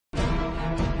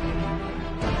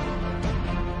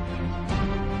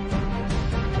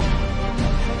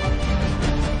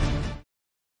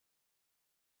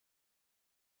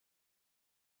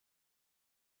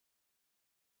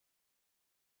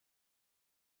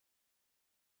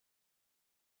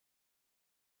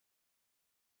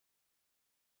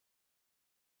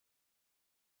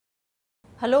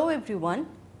Hello everyone,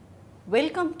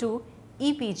 welcome to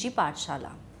EPG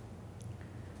Pathshala.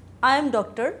 I am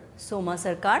Dr. Soma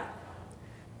Sarkar.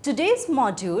 Today's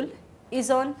module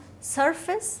is on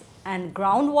surface and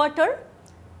groundwater,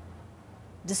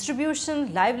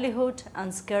 distribution, livelihood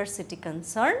and scarcity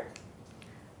concern.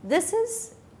 This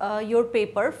is your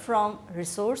paper from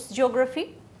Resource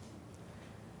Geography.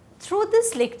 Through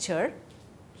this lecture,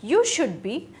 you should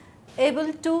be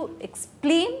able to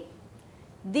explain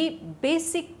the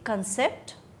basic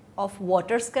concept of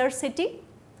water scarcity,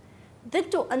 then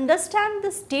to understand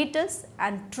the status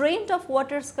and trend of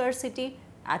water scarcity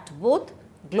at both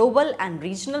global and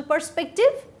regional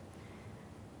perspective,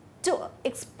 to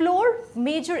explore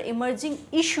major emerging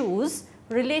issues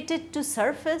related to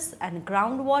surface and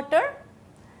groundwater,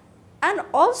 and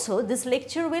also this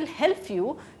lecture will help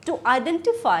you to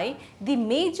identify the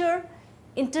major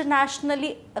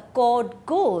internationally accord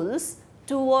goals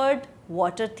toward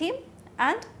water theme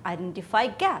and identify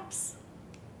gaps.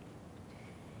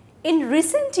 In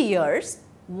recent years,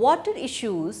 water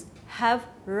issues have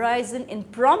risen in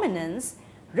prominence,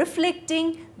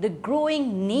 reflecting the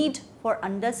growing need for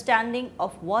understanding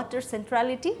of water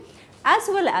centrality as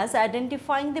well as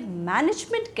identifying the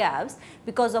management gaps,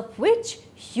 because of which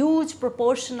huge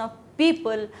proportion of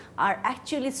people are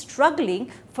actually struggling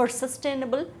for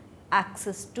sustainable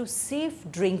access to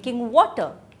safe drinking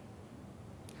water.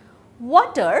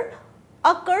 Water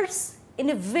occurs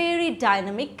in a very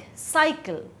dynamic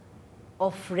cycle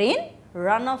of rain,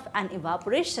 runoff and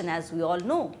evaporation, as we all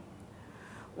know,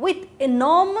 with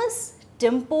enormous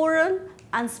temporal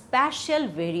and spatial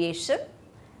variation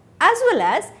as well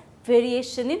as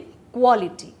variation in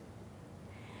quality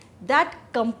that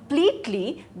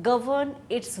completely govern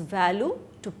its value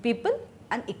to people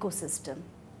and ecosystem.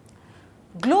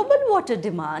 Global water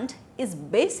demand is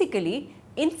basically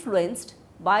influenced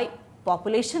by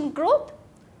population growth,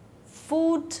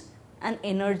 food and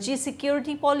energy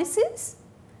security policies,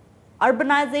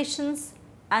 urbanizations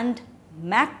and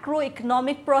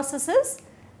macroeconomic processes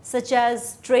such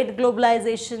as trade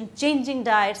globalization, changing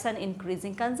diets and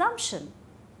increasing consumption.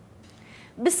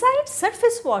 Besides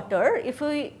surface water,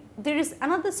 there is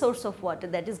another source of water,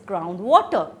 that is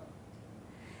groundwater.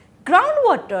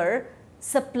 Groundwater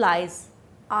supplies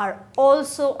are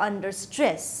also under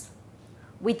stress,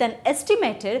 with an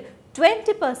estimated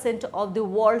 20% of the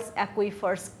world's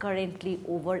aquifers currently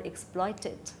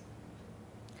overexploited.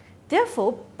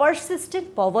 Therefore,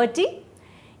 persistent poverty,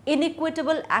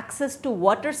 inequitable access to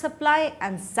water supply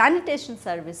and sanitation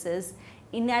services,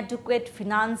 inadequate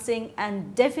financing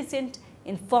and deficient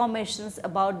information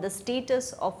about the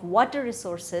status of water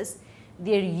resources,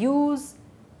 their use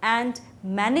and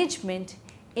management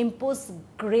impose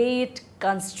great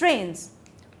constraints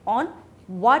on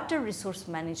water resource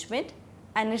management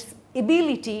and its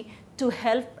ability to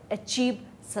help achieve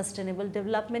sustainable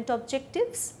development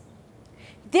objectives.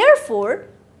 Therefore,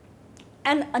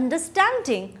 an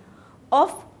understanding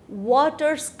of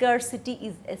water scarcity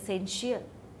is essential.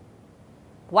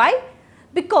 Why?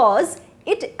 Because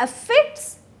it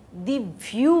affects the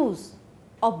views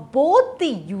of both the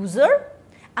user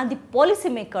and the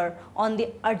policymaker on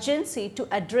the urgency to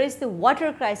address the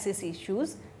water crisis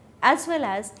issues, as well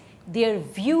as their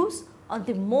views on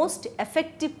the most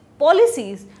effective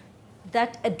policies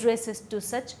that addresses to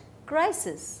such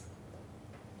crisis.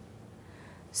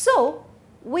 So,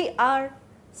 we are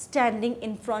standing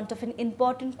in front of an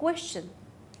important question,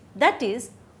 that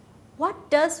is, what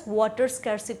does water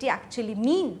scarcity actually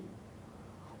mean?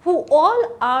 Who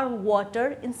all are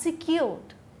water insecure?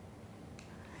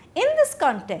 In this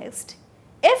context,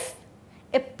 if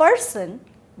a person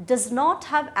does not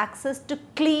have access to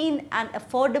clean and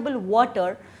affordable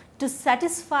water to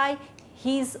satisfy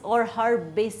his or her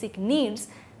basic needs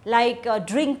like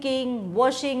drinking,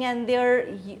 washing and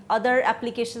their other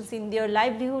applications in their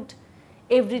livelihood,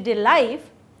 everyday life,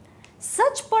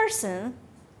 such persons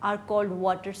are called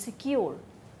water secure.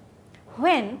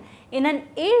 When in an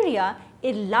area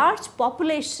a large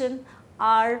population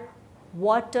are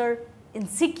water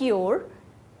insecure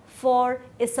for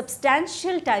a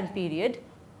substantial time period,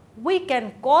 we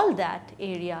can call that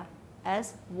area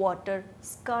as water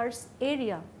scarce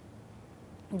area.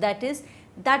 That is,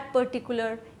 that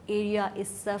particular area is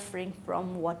suffering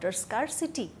from water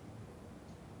scarcity.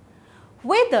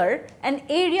 Whether an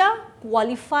area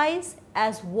qualifies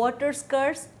as water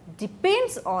scarce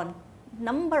depends on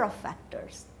number of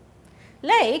factors,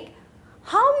 like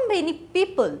how many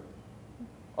people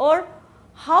or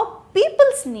how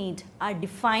people's need are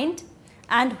defined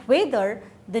and whether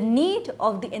the need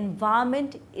of the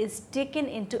environment is taken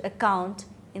into account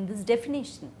in this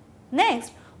definition.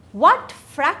 Next, what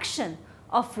fraction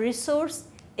of resource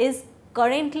is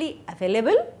currently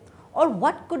available or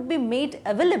what could be made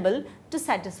available to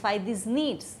satisfy these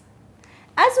needs,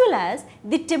 as well as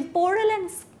the temporal and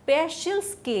spatial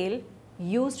scale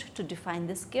used to define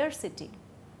the scarcity.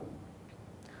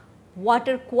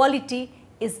 Water quality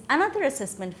is another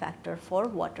assessment factor for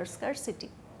water scarcity.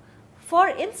 For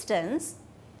instance,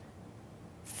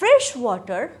 fresh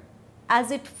water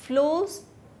as it flows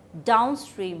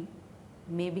downstream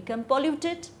may become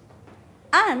polluted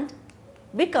and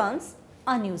becomes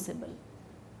unusable.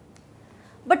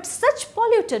 But such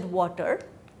polluted water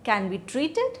can be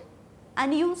treated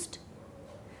and used.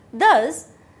 Thus,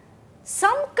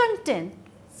 some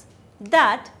contends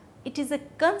that it is a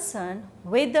concern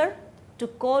whether to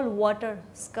call water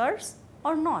scarce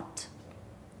or not.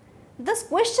 This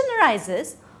question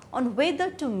arises on whether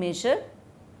to measure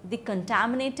the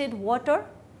contaminated water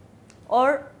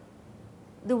or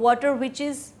the water which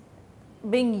is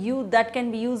being used that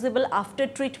can be usable after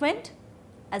treatment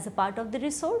as a part of the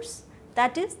resource.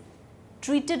 That is,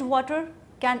 treated water,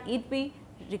 can it be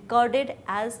recorded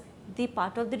as the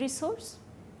part of the resource,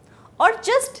 or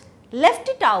just left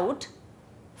it out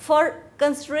for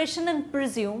consideration and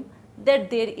presume that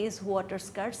there is water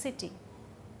scarcity.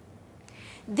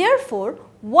 Therefore,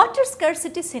 water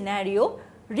scarcity scenario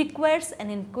requires an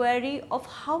inquiry of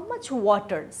how much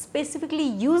water, specifically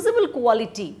usable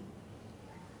quality,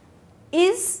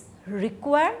 is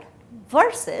required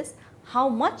versus how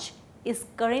much is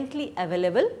currently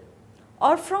available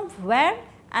or from where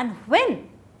and when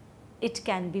it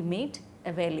can be made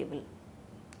available.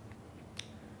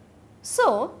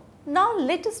 So, now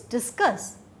let us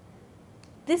discuss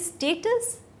the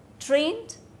status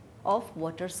trend of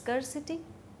water scarcity.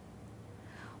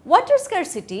 Water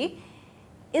scarcity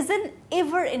is an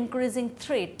ever increasing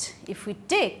threat if we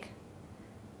take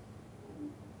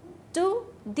to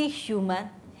the human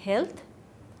health,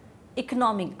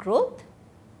 economic growth,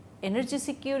 energy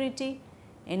security,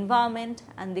 environment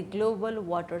and the global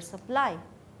water supply.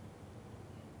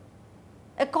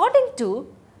 According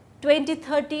to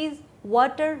 2030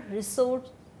 Water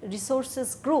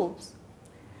Resources Groups,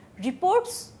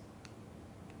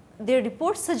 their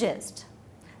reports suggest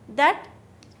that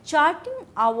charting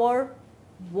our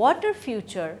water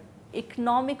future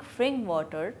economic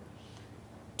framework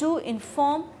to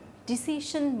inform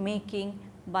decision making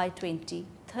by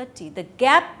 2030. The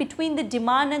gap between the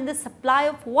demand and the supply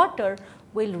of water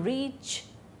will reach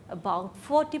about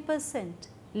 40%,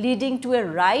 leading to a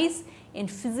rise in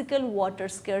physical water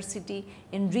scarcity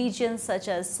in regions such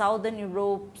as Southern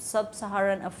Europe,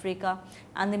 Sub-Saharan Africa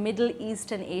and the Middle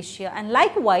East and Asia, and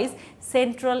likewise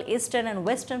Central, Eastern and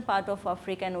Western part of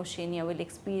Africa and Oceania will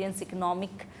experience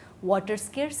economic water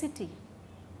scarcity.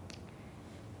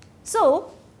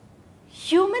 So,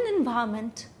 human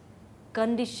environment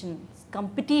conditions,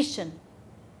 competition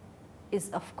is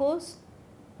of course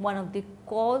one of the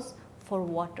cause for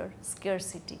water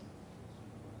scarcity.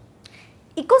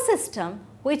 Ecosystem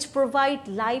which provide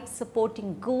life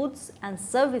supporting goods and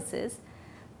services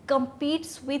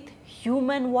competes with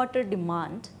human water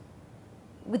demand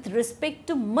with respect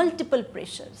to multiple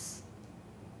pressures,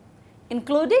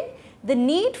 including the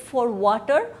need for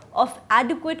water of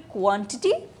adequate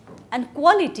quantity and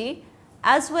quality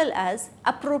as well as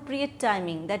appropriate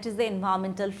timing, that is the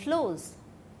environmental flows.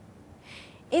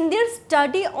 In their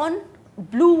study on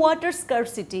blue water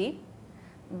scarcity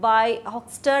by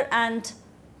Hoxter and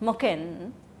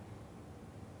Moken,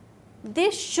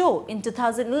 they show in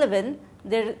 2011,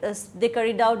 they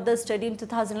carried out the study in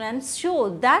 2011 and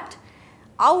show that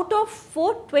out of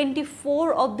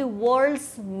 424 of the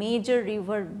world's major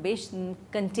river basin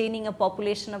containing a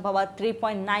population of about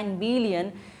 3.9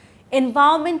 billion,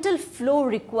 environmental flow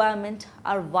requirements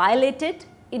are violated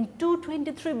in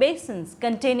 223 basins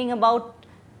containing about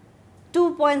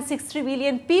 2.63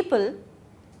 billion people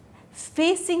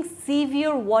facing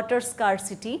severe water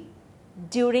scarcity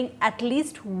during at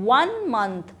least 1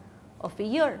 month of a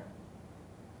year.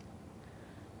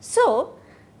 So,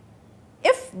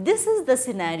 if this is the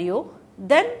scenario,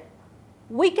 then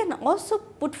we can also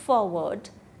put forward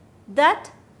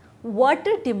that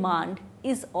water demand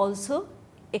is also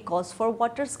a cause for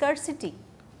water scarcity.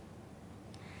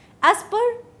 As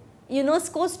per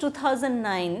UNESCO's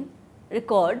 2009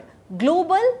 record,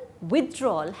 global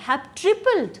withdrawal have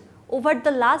tripled over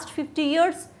the last 50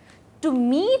 years to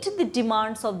meet the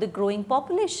demands of the growing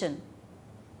population.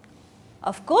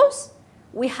 Of course,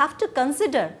 we have to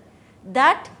consider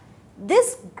that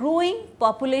this growing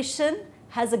population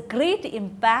has a great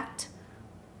impact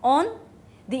on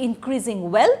the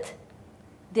increasing wealth,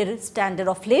 their standard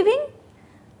of living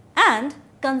and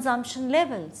consumption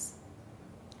levels.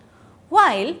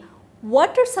 While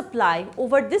water supply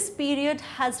over this period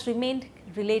has remained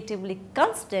relatively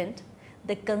constant,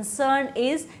 the concern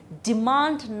is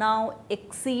demand now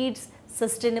exceeds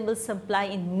sustainable supply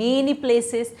in many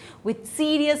places with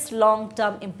serious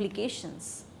long-term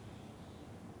implications.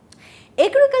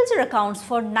 Agriculture accounts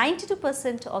for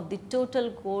 92% of the total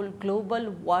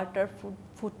global water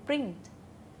footprint.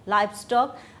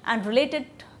 Livestock and related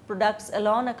products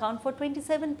alone account for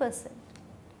 27%.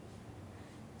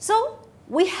 So,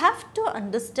 we have to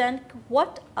understand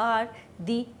what are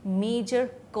the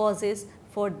major causes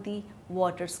for the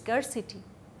water scarcity.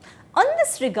 On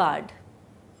this regard,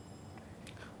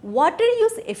 water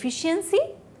use efficiency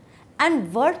and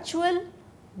virtual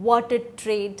water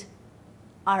trade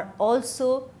are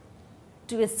also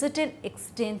to a certain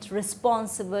extent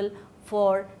responsible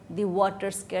for the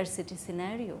water scarcity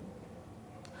scenario.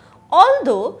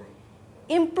 Although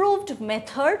improved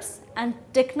methods and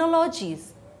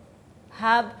technologies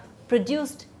have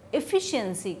produced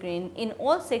efficiency gain in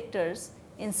all sectors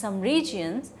in some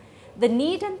regions, the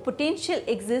need and potential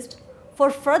exist for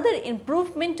further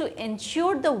improvement to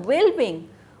ensure the well-being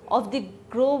of the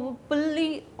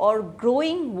globally or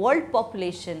growing world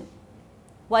population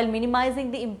while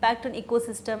minimizing the impact on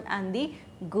ecosystem and the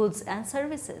goods and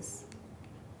services.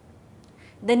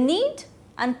 The need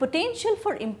and potential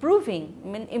for improvement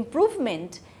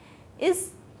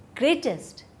is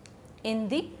greatest in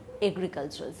the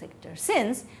agricultural sector,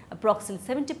 since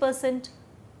approximately 70%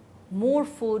 more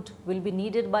food will be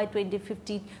needed by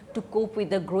 2050 to cope with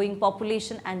the growing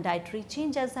population and dietary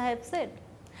change, as I have said.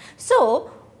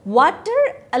 So,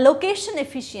 water allocation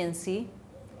efficiency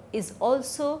is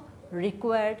also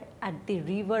required at the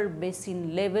river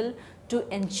basin level to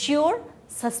ensure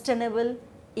sustainable,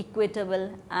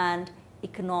 equitable and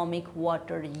economic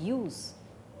water use.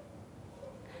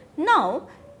 Now,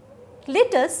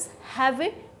 let us have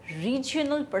a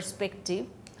regional perspective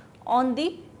on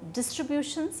the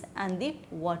distributions and the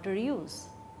water use.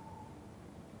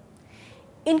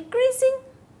 Increasing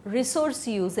resource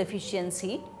use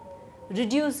efficiency,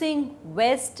 reducing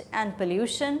waste and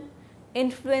pollution,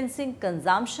 influencing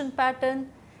consumption pattern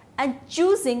and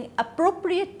choosing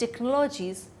appropriate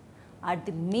technologies are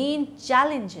the main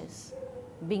challenges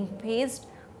being faced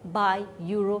by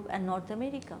Europe and North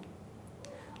America.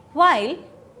 While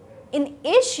in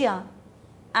Asia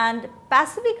and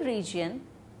Pacific region,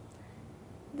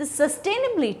 the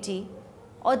sustainability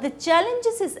or the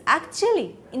challenges is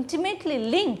actually intimately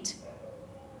linked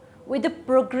with the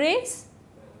progress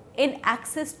in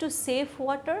access to safe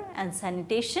water and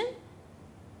sanitation,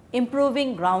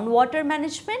 improving groundwater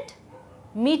management,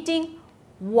 meeting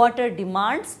water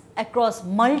demands across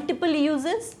multiple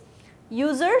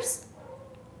users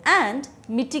and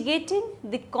mitigating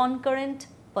the concurrent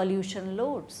pollution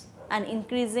loads and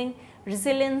increasing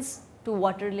resilience to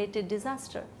water related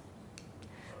disaster.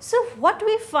 So, what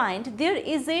we find, there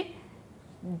is a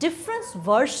different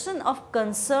version of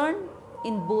concern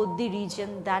in both the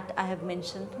region that I have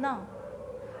mentioned now.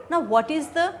 Now, what is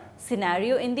the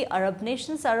scenario in the Arab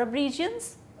nations, Arab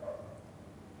regions?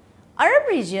 Arab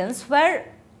regions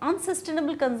where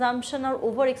unsustainable consumption or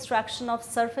over extraction of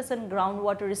surface and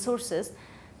groundwater resources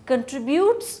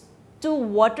contributes to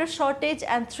water shortage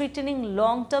and threatening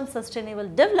long-term sustainable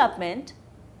development,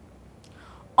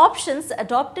 options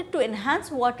adopted to enhance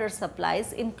water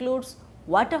supplies includes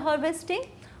water harvesting,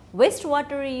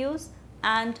 wastewater reuse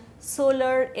and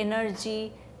solar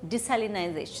energy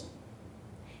desalination.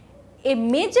 A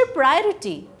major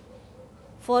priority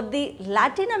for the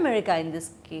Latin America in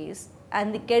this case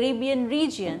and the Caribbean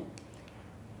region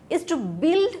is to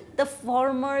build the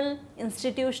formal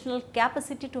institutional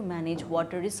capacity to manage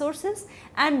water resources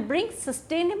and bring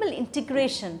sustainable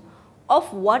integration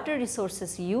of water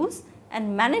resources use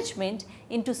and management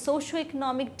into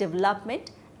socio-economic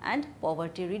development and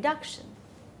poverty reduction.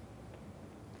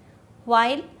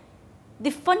 While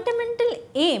the fundamental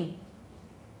aim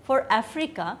for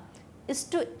Africa is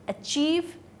to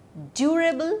achieve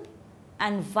durable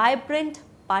and vibrant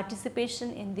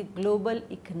participation in the global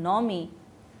economy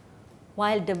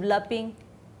while developing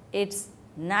its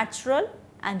natural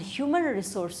and human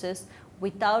resources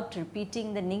without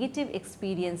repeating the negative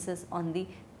experiences on the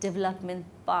development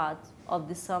path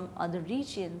of some other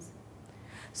regions.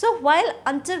 So, while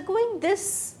undergoing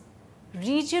this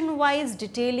region-wise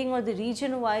detailing or the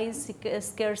region-wise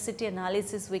scarcity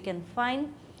analysis, we can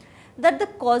find that the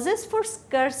causes for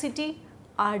scarcity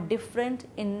are different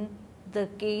in the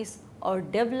case or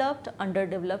developed,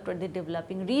 underdeveloped or the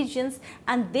developing regions,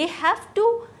 and they have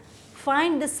to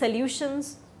find the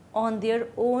solutions on their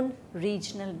own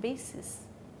regional basis.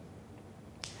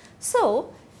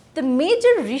 So, the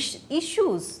major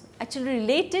issues actually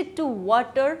related to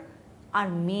water are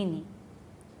many.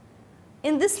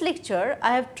 In this lecture,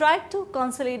 I have tried to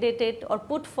consolidate it or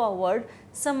put forward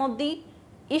some of the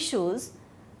issues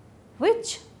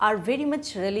which are very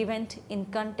much relevant in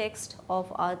context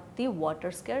of the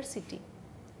water scarcity.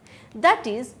 That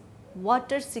is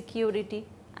water security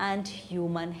and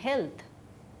human health.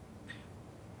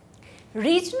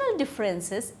 Regional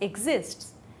differences exist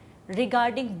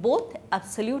regarding both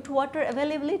absolute water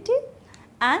availability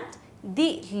and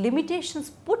the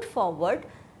limitations put forward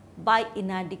by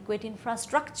inadequate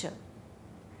infrastructure.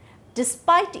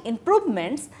 Despite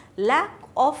improvements, lack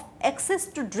of access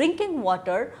to drinking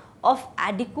water of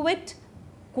adequate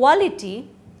quality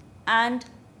and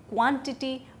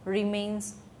quantity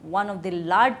remains one of the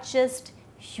largest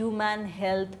human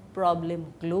health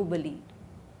problem globally.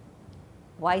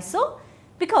 Why so?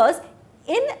 Because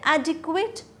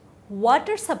inadequate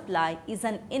water supply is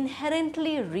an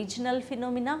inherently regional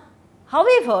phenomena,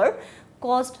 however,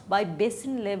 caused by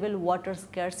basin level water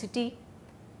scarcity,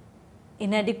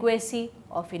 inadequacy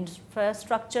of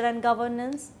infrastructure and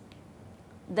governance,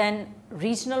 then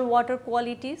regional water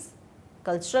qualities,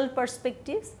 cultural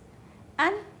perspectives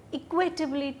and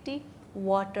equitability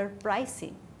water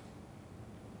pricing.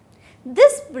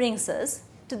 This brings us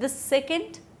to the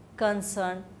second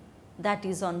concern, that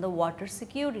is on the water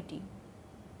security.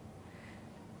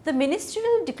 The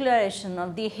Ministerial Declaration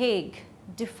of The Hague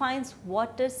defines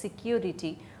water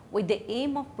security with the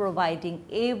aim of providing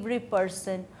every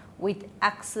person with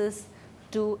access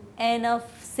to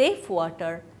enough safe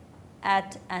water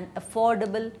at an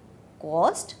affordable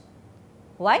cost.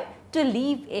 Why? To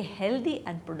live a healthy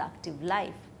and productive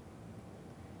life,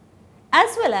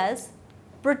 as well as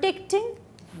protecting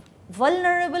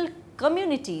vulnerable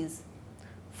communities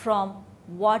from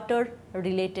water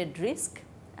related risk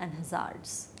and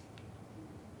hazards.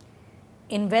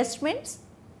 Investments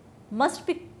must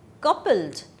be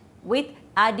coupled with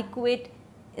adequate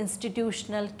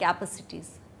institutional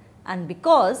capacities, and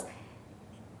because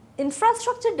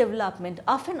infrastructure development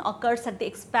often occurs at the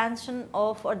expansion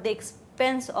of or the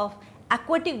expense of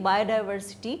aquatic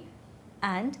biodiversity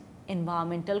and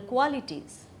environmental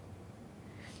qualities.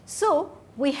 So,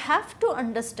 we have to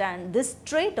understand this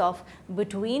trade-off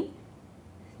between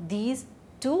these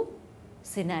two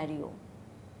scenarios.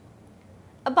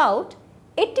 About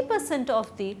 80%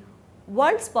 of the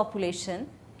world's population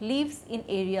lives in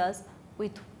areas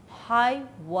with high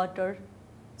water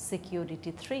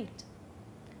security threat.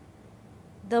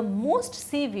 The most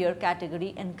severe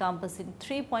category encompassing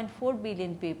 3.4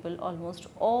 billion people, almost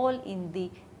all in the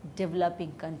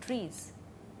developing countries.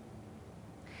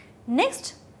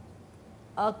 Next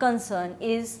concern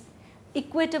is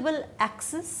equitable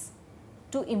access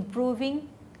to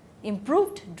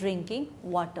improved drinking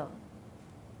water.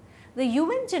 The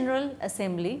UN General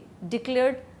Assembly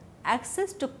declared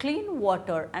access to clean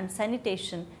water and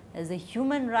sanitation as a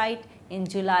human right in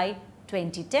July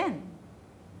 2010.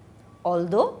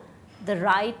 Although the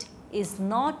right is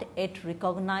not yet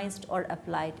recognized or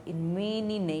applied in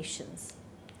many nations.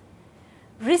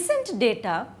 Recent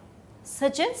data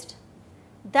suggest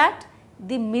that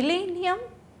the Millennium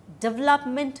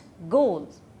Development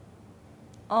Goals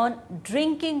on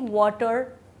drinking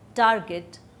water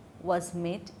target was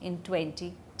met in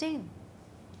 2010.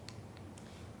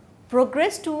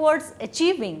 Progress towards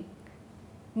achieving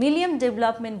Millennium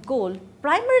Development Goal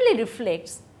primarily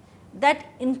reflects that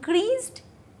increased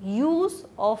use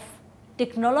of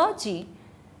technology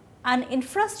and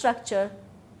infrastructure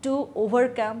to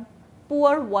overcome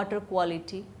poor water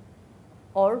quality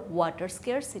or water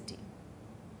scarcity.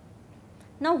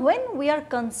 Now, when we are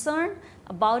concerned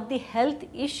about the health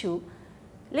issue,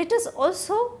 let us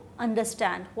also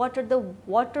understand what are the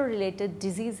water related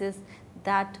diseases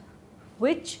that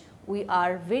which we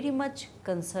are very much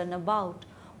concerned about.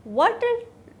 Water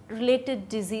related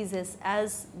diseases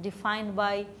as defined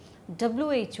by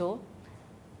WHO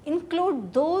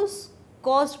include those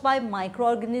caused by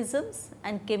microorganisms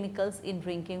and chemicals in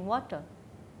drinking water.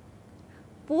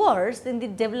 Poor in the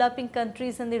developing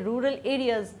countries and the rural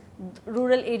area,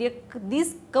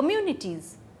 these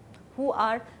communities who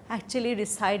are actually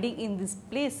residing in these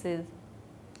places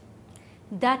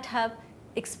that have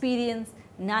experienced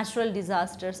natural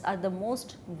disasters are the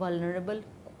most vulnerable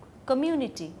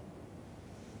community.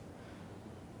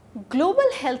 Global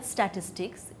health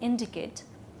statistics indicate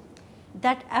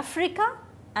that Africa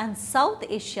and South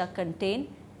Asia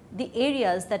contain the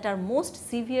areas that are most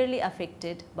severely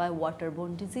affected by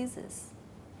waterborne diseases.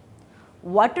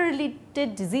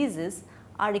 Water-related diseases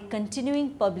are a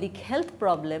continuing public health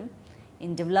problem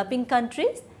in developing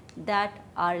countries that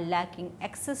are lacking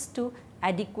access to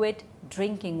adequate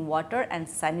drinking water and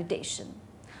sanitation.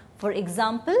 For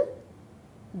example,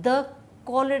 the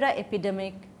cholera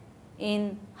epidemic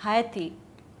in Haiti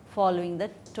following the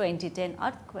 2010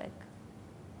 earthquake.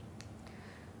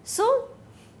 So,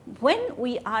 when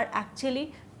we are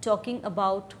actually talking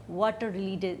about water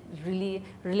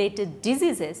related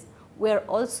diseases, we are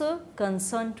also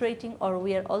concentrating, or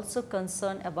we are also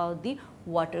concerned about the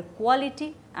water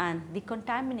quality and the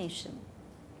contamination.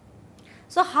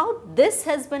 So, how this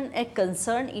has been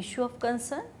a issue of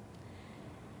concern?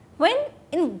 When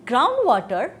in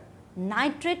groundwater,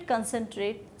 nitrate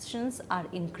concentrations are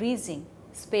increasing,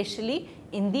 especially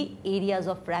in the areas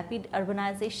of rapid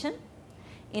urbanization,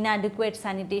 inadequate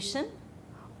sanitation,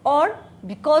 or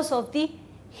because of the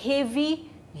heavy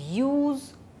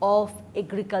use of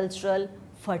agricultural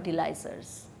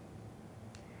fertilizers.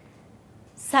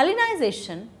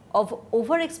 Salinization of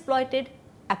overexploited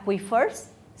aquifers,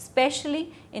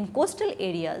 especially in coastal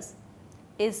areas,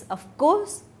 is of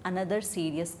course another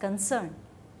serious concern,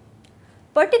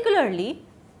 particularly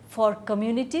for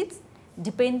communities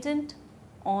dependent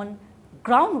on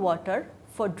groundwater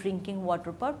for drinking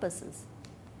water purposes.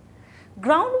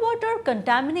 Groundwater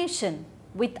contamination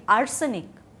with arsenic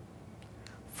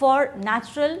for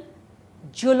natural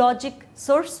geologic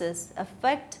sources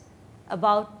affect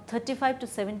about 35 to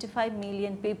 75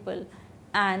 million people,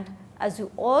 and as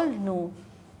you all know,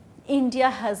 India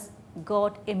has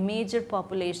got a major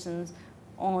populations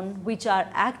on which are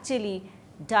actually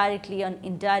directly and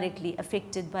indirectly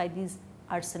affected by these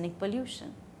arsenic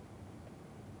pollution.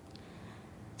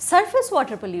 Surface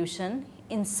water pollution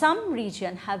in some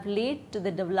region have led to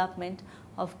the development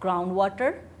of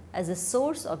groundwater as a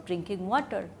source of drinking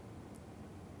water.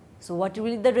 So, what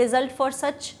will be the result for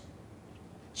such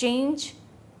change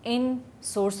in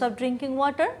source of drinking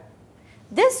water?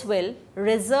 This will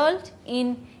result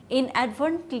in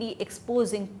inadvertently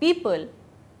exposing people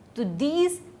to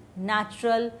these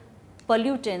natural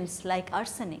pollutants like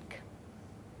arsenic.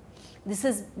 This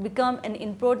has become an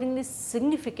importantly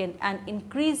significant and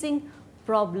increasing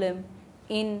problem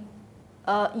in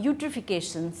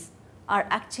eutrophications are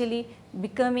actually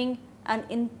becoming an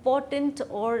important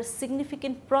or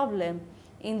significant problem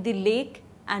in the lake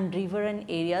and riverine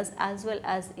areas as well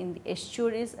as in the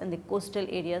estuaries and the coastal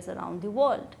areas around the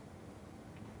world.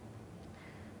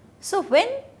 So, when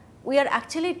we are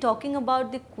actually talking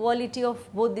about the quality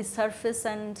of both the surface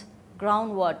and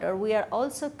groundwater, we are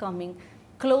also coming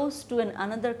close to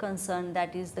another concern,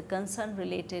 that is the concern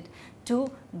related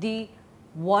to the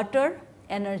water,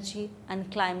 energy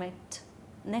and climate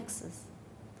nexus.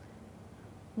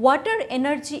 Water,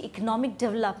 energy, economic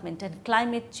development and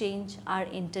climate change are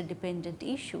interdependent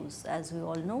issues, as we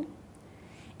all know.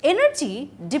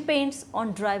 Energy depends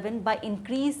on driven by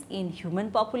increase in human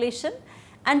population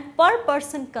and per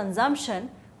person consumption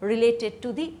related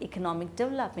to the economic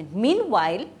development.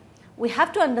 Meanwhile, we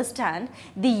have to understand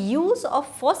the use of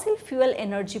fossil fuel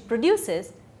energy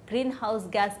produces greenhouse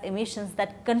gas emissions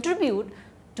that contribute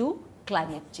to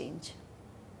climate change,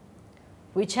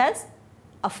 which has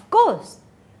of course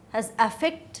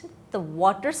affected the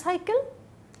water cycle,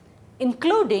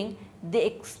 including the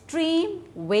extreme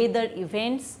weather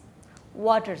events,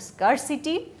 water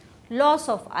scarcity, loss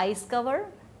of ice cover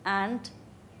and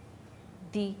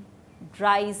the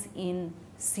rise in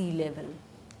sea level.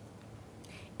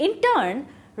 In turn,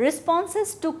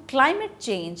 responses to climate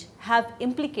change have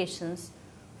implications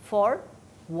for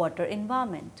water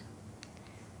environment.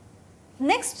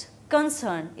 Next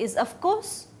concern is of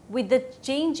course with the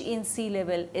change in sea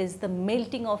level is the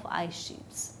melting of ice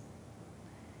sheets.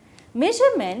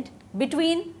 Measurement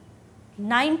between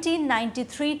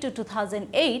 1993 to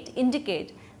 2008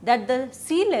 indicate that the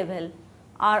sea level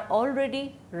are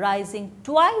already rising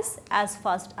twice as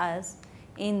fast as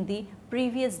in the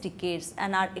previous decades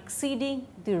and are exceeding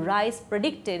the rise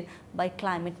predicted by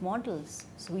climate models,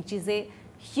 so which is a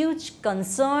huge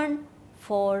concern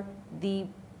for the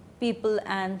people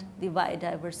and the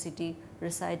biodiversity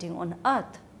residing on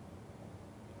earth.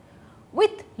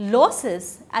 With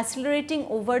losses accelerating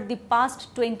over the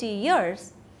past 20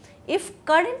 years, if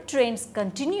current trends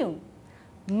continue,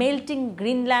 melting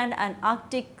Greenland and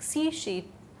Arctic sea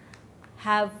sheet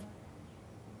have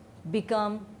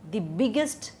become the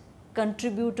biggest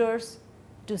contributors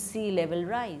to sea level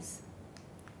rise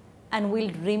and will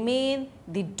remain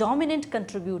the dominant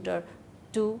contributor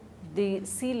to the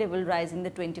sea level rise in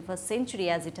the 21st century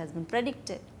as it has been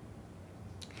predicted.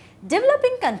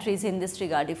 Developing countries in this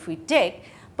regard, if we take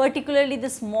particularly the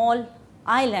small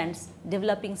islands,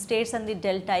 developing states and the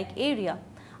deltaic area,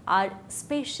 are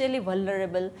especially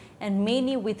vulnerable, and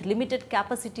many with limited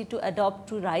capacity to adapt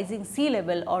to rising sea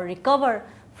level or recover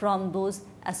from those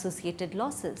associated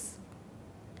losses.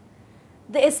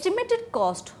 The estimated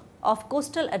cost of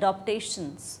coastal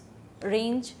adaptations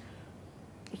range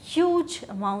huge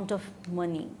amount of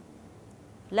money,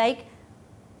 like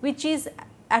which is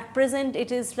at present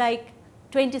it is like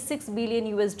 26 billion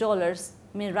US dollars,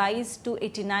 may rise to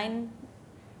 89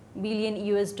 billion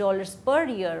US dollars per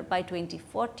year by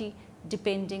 2040,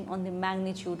 depending on the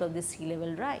magnitude of the sea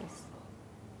level rise.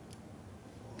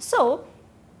 So,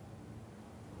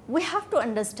 we have to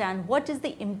understand what is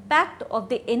the impact of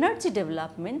the energy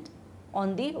development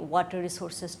on the water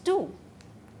resources too.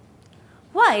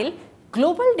 While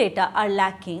global data are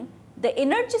lacking, the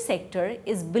energy sector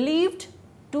is believed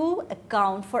to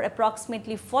account for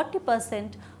approximately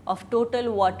 40% of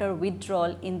total water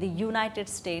withdrawal in the United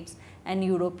States and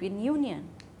European Union.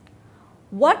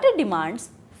 Water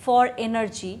demands for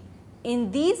energy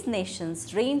in these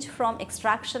nations range from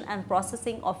extraction and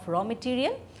processing of raw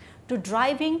material to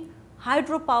driving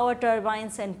hydropower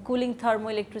turbines and cooling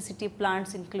thermoelectricity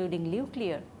plants, including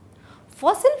nuclear.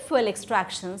 Fossil fuel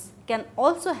extractions can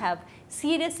also have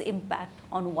serious impact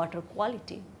on water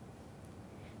quality.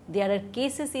 There are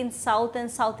cases in South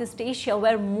and Southeast Asia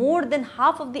where more than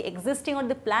half of the existing or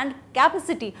the planned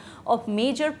capacity of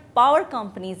major power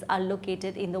companies are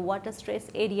located in the water stress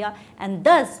area, and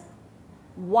thus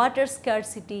water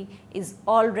scarcity is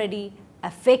already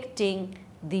affecting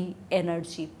the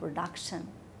energy production.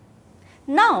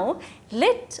 Now,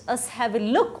 let us have a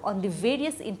look on the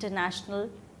various international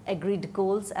agreed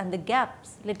goals and the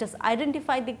gaps. Let us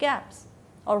identify the gaps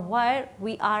or where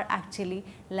we are actually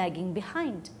lagging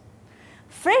behind.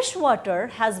 Fresh water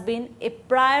has been a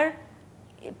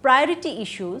priority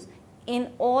issue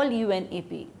in all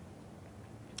UNEP.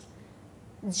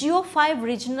 Geo5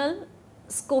 regional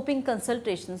scoping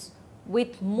consultations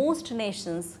with most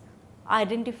nations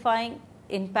identifying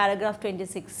in paragraph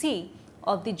 26C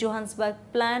of the Johannesburg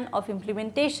Plan of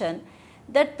Implementation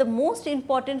that the most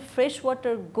important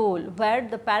freshwater goal, where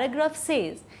the paragraph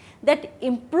says that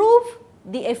improve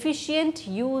the efficient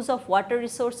use of water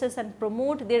resources and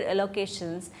promote their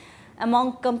allocations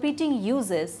among competing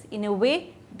uses in a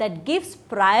way that gives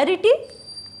priority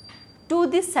to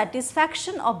the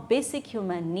satisfaction of basic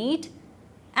human need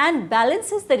and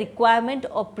balances the requirement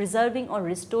of preserving or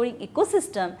restoring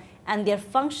ecosystem and their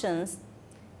functions,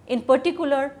 in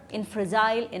particular in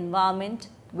fragile environment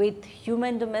with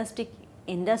human domestic,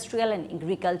 industrial and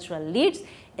agricultural needs,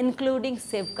 including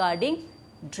safeguarding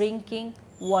drinking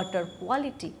water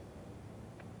quality.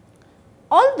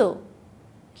 Although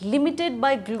limited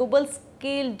by global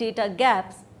scale data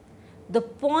gaps, the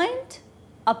point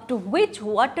up to which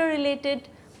water related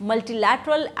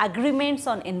multilateral agreements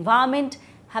on environment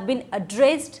have been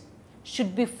addressed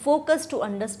should be focused to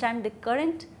understand the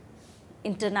current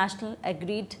international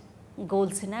agreed goal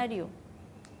scenario.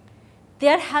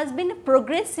 There has been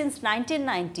progress since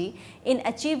 1990 in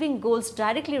achieving goals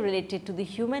directly related to the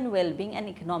human well-being and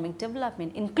economic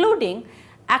development, including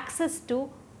access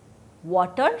to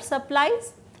water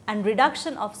supplies and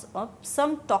reduction of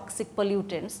some toxic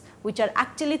pollutants which are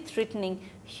actually threatening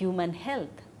human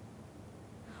health.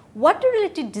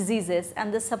 Water-related diseases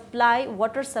and the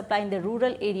water supply in the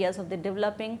rural areas of the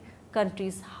developing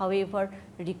countries, however,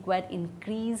 require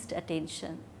increased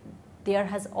attention. There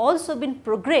has also been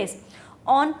progress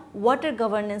on water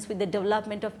governance with the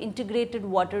development of integrated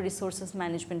water resources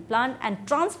management plan and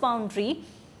transboundary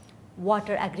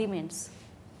water agreements.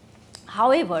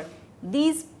 However,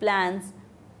 these plans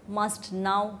must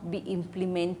now be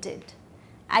implemented,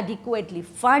 adequately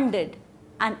funded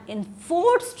and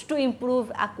enforced to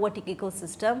improve aquatic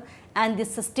ecosystem and the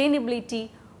sustainability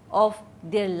of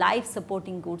their life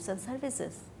supporting goods and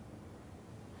services.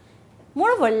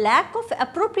 Moreover, lack of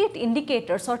appropriate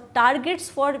indicators or targets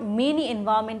for many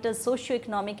environmental,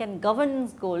 socio-economic and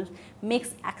governance goals makes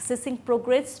accessing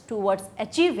progress towards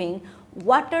achieving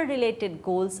water-related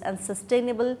goals and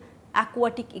sustainable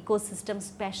aquatic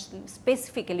ecosystems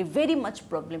specifically very much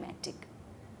problematic.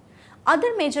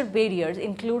 Other major barriers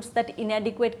includes that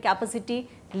inadequate capacity,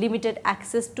 limited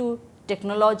access to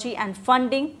technology and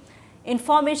funding,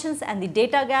 informations and the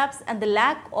data gaps, and the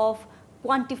lack of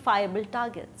quantifiable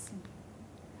targets.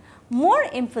 More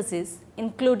emphasis,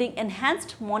 including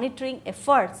enhanced monitoring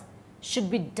efforts,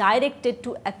 should be directed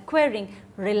to acquiring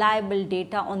reliable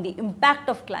data on the impact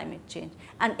of climate change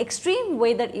and extreme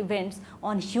weather events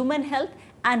on human health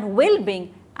and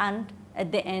well-being, and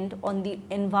at the end on the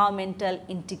environmental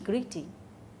integrity.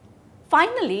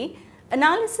 Finally,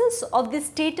 analysis of the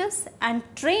status and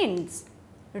trends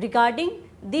regarding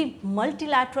the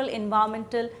multilateral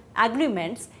environmental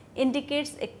agreements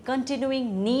indicates a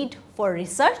continuing need for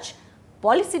research,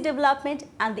 policy development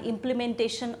and the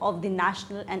implementation of the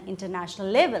national and international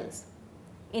levels.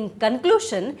 In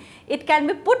conclusion, it can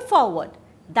be put forward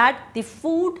that the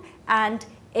food and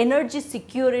energy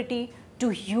security to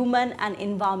human and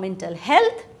environmental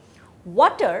health,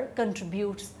 water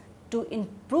contributes to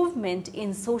improvement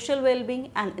in social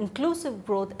well-being and inclusive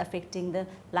growth affecting the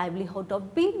livelihood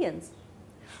of billions.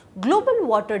 Global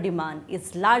water demand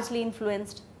is largely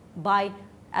influenced by,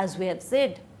 as we have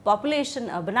said, population,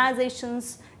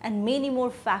 urbanizations and many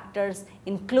more factors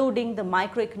including the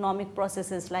microeconomic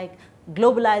processes like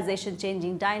globalization,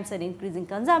 changing times and increasing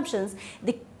consumptions.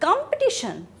 The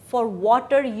competition for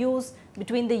water use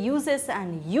between the users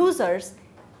and users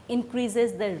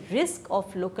increases the risk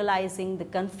of localizing the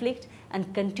conflict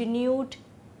and continued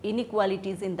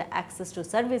inequalities in the access to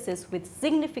services with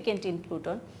significant input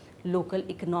on local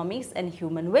economics and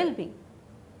human well-being.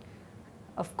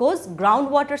 Of course,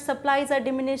 groundwater supplies are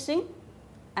diminishing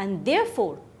and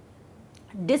therefore,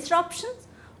 disruptions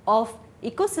of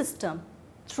ecosystem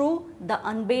through the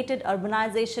unabated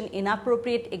urbanization,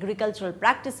 inappropriate agricultural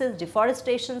practices,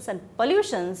 deforestations and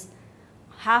pollutions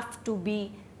have to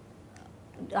be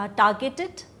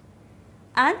targeted,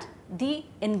 and the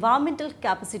environmental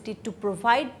capacity to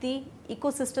provide the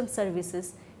ecosystem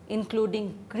services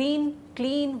including green,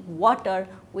 clean water,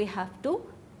 we have to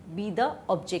be the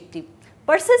objective.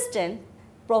 Persistent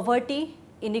poverty,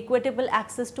 inequitable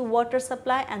access to water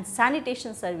supply and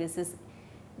sanitation services,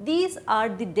 these are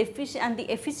the deficient and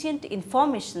the efficient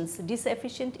informations,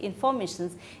 insufficient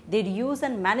informations, their use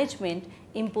and management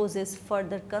imposes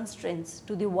further constraints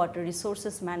to the water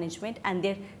resources management and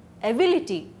their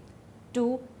ability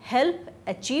to help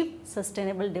achieve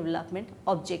sustainable development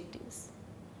objectives.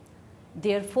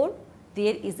 Therefore,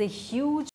 there is a huge